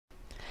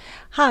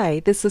Hi,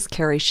 this is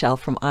Carrie Schell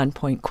from On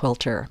Point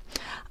Quilter.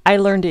 I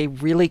learned a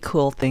really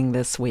cool thing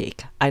this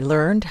week. I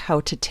learned how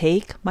to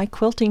take my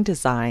quilting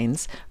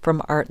designs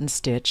from Art and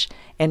Stitch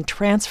and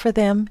transfer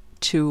them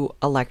to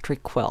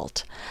Electric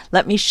Quilt.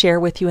 Let me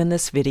share with you in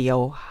this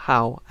video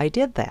how I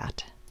did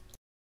that.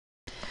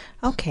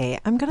 Okay,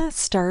 I'm going to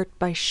start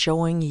by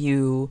showing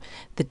you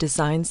the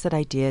designs that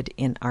I did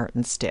in Art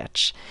and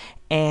Stitch.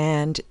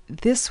 And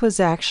this was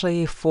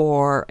actually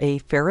for a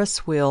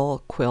Ferris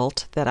wheel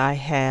quilt that I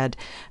had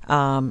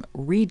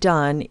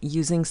redone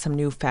using some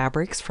new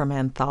fabrics from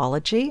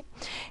Anthology.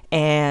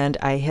 And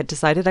I had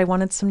decided I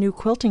wanted some new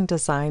quilting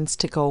designs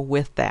to go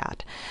with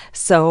that.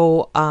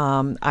 So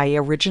I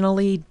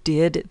originally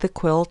did the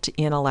quilt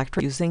in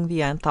electric using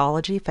the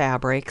Anthology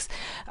fabrics,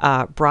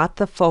 brought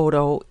the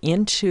photo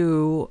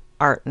into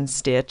Art and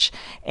Stitch,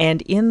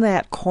 and in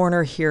that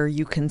corner here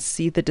you can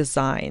see the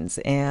designs.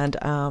 And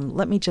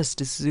let me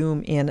just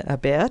zoom in a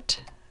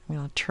bit. I'm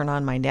going to turn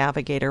on my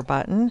navigator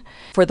button.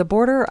 For the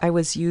border I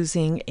was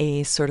using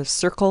a sort of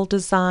circle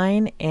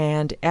design,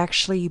 and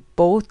actually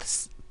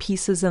both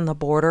pieces in the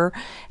border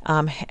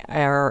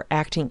are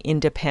acting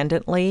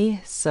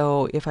independently.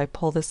 So if I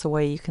pull this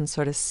away, you can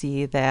sort of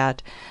see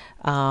that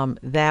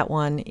that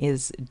one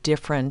is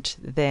different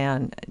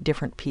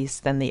piece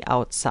than the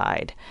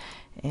outside.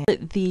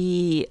 And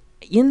the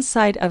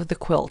inside of the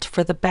quilt,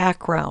 for the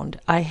background,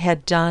 I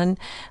had done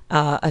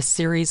a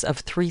series of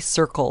 3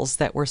 circles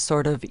that were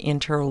sort of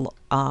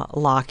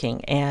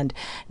interlocking, and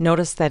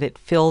notice that it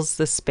fills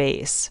the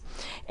space.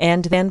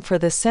 And then for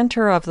the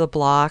center of the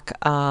block,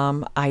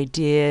 I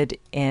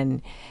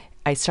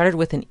started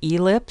with an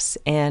ellipse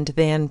and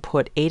then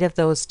put 8 of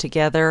those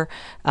together,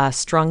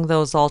 strung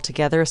those all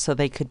together so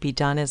they could be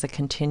done as a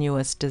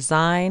continuous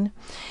design.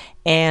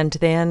 And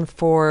then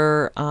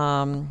for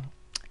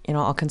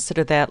I'll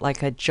consider that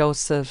like a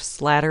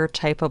Joseph's ladder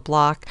type of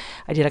block.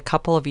 I did a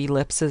couple of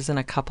ellipses and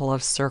a couple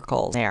of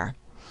circles there.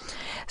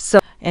 So,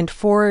 and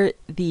for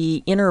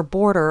the inner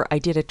border, I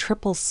did a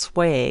triple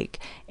swag,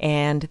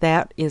 and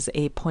that is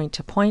a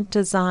point-to-point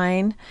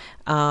design,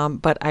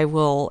 but I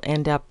will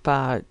end up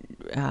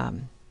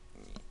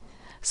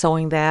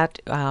sewing that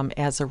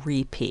as a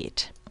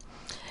repeat.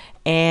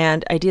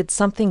 And I did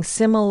something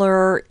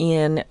similar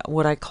in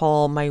what I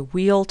call my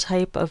wheel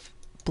type of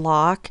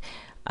block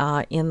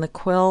in the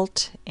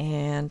quilt,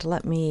 and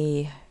let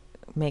me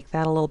make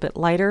that a little bit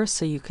lighter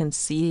so you can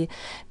see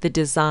the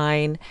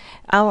design.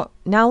 Now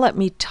let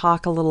me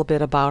talk a little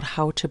bit about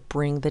how to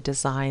bring the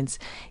designs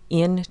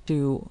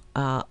into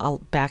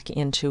back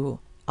into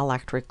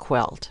Electric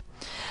Quilt.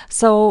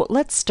 So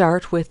let's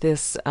start with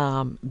this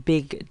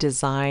big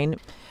design.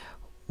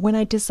 When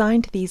I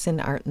designed these in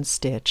Art and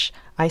Stitch,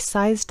 I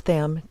sized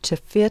them to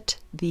fit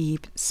the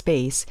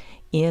space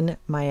in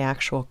my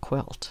actual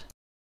quilt.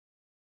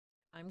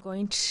 I'm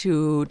going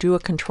to do a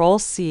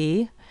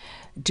Control-C,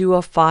 do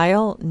a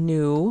File,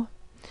 New,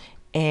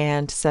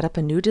 and set up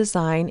a new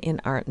design in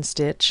Art and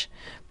Stitch,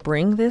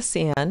 bring this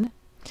in,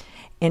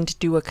 and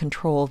do a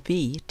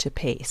Control-V to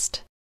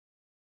paste.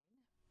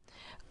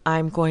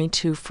 I'm going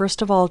to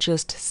first of all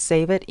just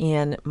save it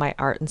in my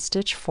Art and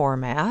Stitch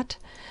format.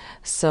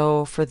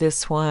 So for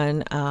this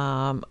one,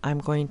 I'm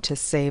going to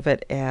save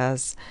it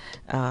as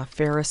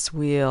Ferris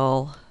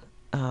wheel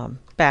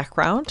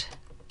background.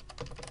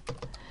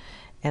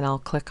 And I'll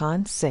click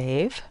on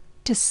Save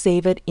to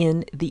save it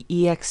in the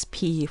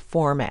EXP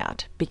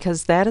format,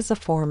 because that is a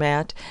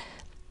format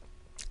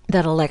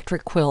that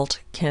Electric Quilt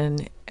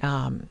can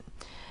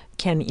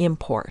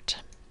import.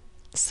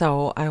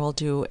 So I will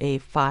do a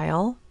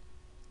File,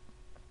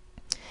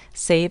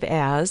 Save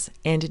As,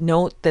 and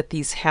note that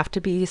these have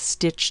to be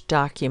stitched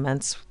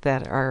documents.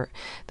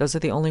 Those are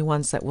the only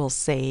ones that will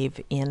save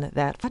in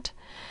that.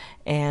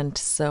 And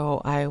so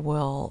I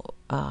will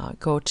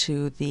go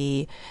to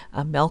the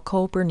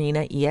Melco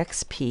Bernina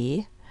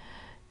EXP,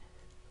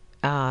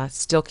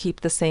 still keep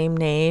the same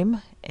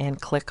name,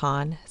 and click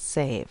on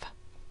Save.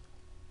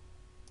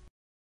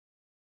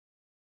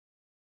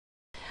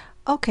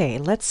 Okay,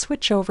 let's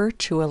switch over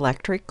to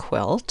Electric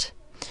Quilt.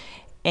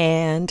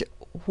 And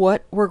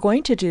what we're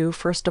going to do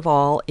first of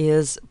all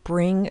is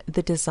bring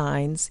the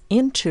designs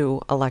into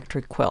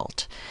Electric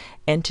Quilt.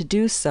 And to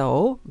do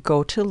so,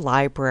 go to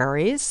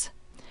Libraries,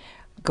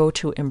 go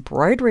to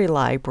Embroidery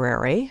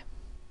Library,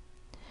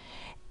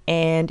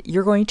 and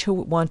you're going to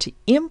want to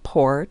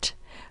import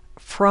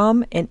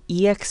from an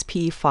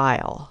EXP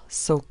file.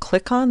 So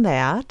click on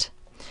that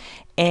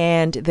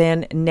and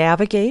then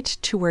navigate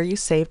to where you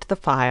saved the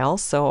file.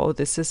 So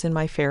this is in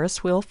my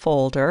Ferris wheel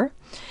folder,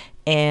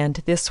 and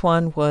this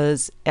one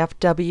was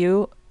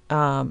fw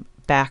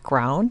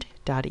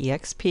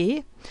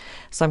background.exp.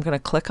 So I'm going to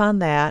click on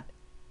that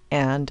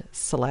and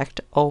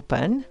select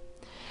Open.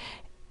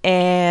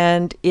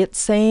 And it's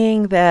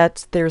saying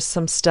that there's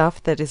some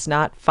stuff that is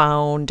not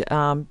found.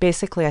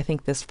 Basically, I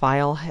think this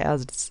file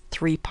has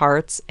 3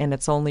 parts and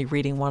it's only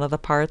reading one of the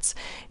parts.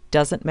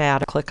 Doesn't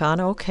matter. Click on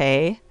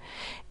OK.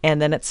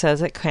 And then it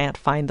says it can't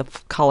find the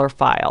color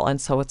file.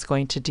 And so it's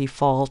going to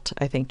default,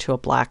 I think, to a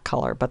black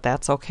color, but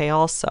that's okay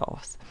also.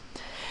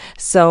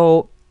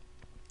 So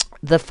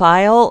The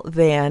file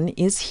then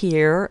is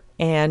here,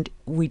 and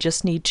we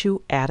just need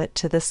to add it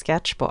to the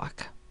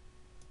sketchbook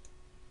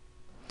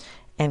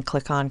and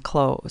click on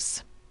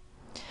close.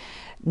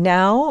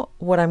 Now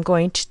what I'm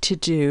going to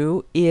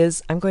do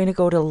is I'm going to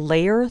go to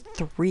layer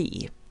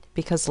 3,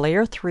 because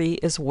layer 3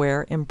 is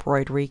where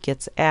embroidery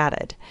gets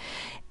added.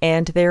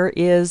 And there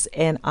is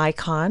an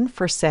icon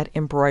for set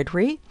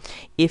embroidery.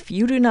 If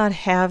you do not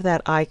have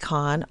that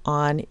icon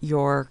on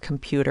your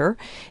computer,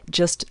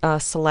 just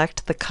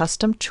select the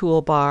custom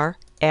toolbar,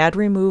 add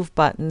remove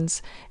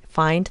buttons,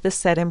 find the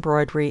set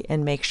embroidery,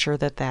 and make sure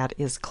that that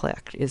is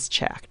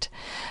checked.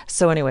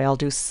 So anyway, I'll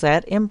do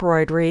set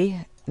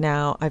embroidery.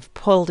 Now I've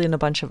pulled in a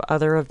bunch of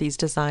other of these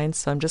designs,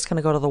 so I'm just going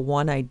to go to the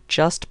one I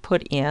just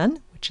put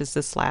in, which is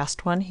this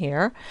last one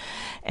here,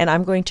 and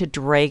I'm going to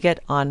drag it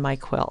on my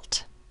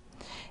quilt.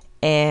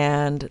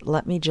 And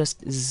let me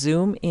just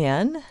zoom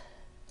in,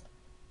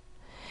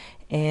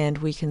 and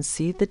we can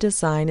see the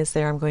design is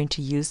there. I'm going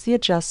to use the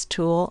adjust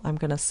tool. I'm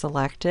going to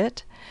select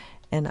it,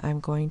 and I'm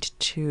going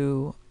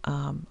to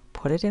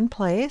put it in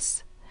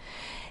place.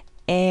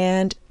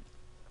 And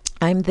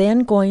I'm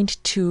then going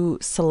to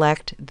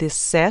select this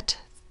set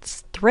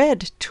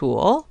thread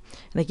tool.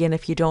 And again,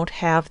 if you don't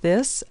have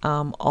this,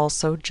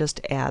 also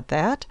just add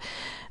that.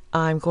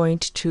 I'm going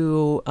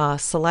to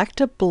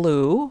select a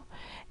blue,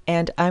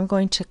 and I'm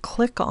going to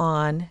click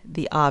on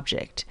the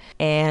object,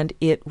 and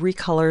it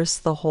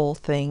recolors the whole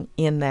thing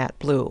in that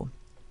blue.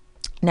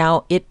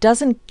 Now it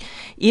doesn't,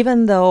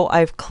 even though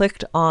I've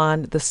clicked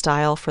on the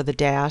style for the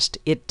dashed,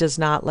 it does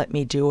not let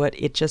me do it.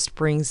 It just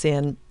brings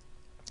in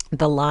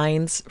the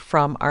lines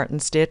from Art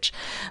and Stitch,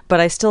 but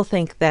I still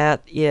think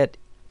that it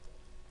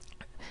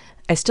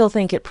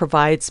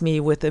provides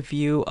me with a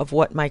view of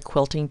what my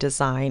quilting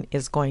design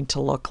is going to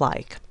look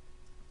like.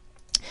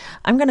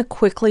 I'm going to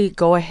quickly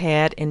go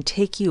ahead and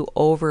take you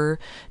over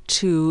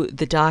to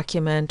the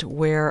document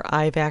where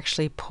I've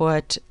actually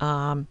put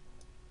a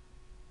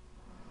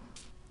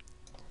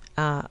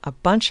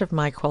bunch of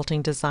my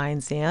quilting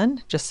designs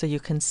in, just so you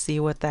can see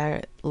what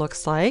that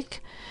looks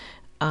like.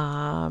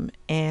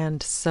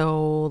 And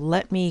so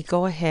let me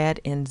go ahead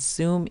and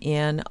zoom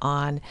in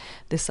on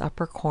this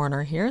upper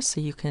corner here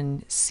so you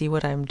can see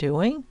what I'm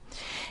doing.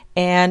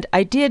 And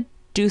I did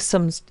do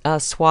some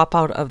swap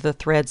out of the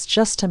threads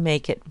just to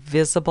make it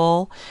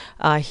visible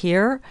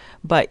here,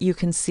 but you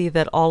can see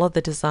that all of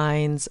the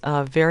designs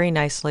very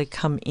nicely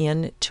come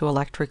in to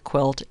Electric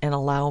Quilt and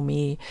allow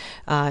me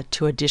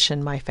to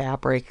addition my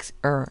fabrics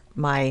or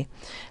my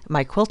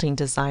quilting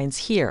designs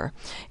here.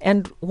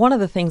 And one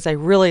of the things I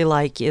really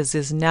like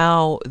is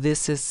now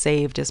this is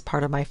saved as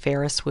part of my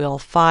Ferris wheel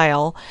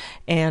file,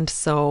 and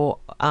so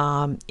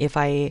if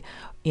I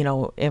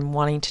am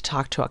wanting to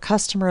talk to a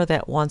customer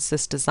that wants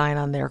this design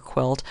on their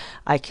quilt,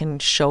 I can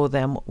show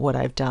them what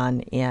I've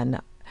done in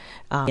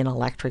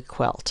Electric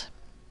Quilt.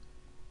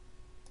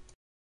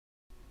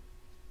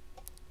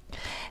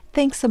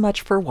 Thanks so much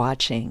for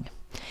watching.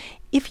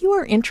 If you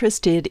are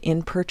interested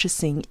in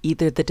purchasing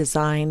either the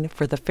design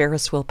for the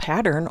Ferris wheel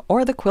pattern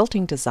or the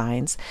quilting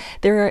designs,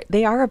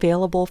 they are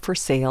available for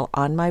sale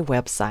on my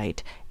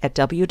website at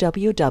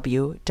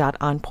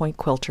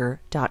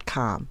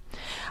www.onpointquilter.com.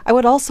 I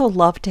would also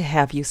love to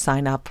have you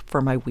sign up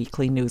for my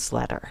weekly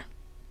newsletter.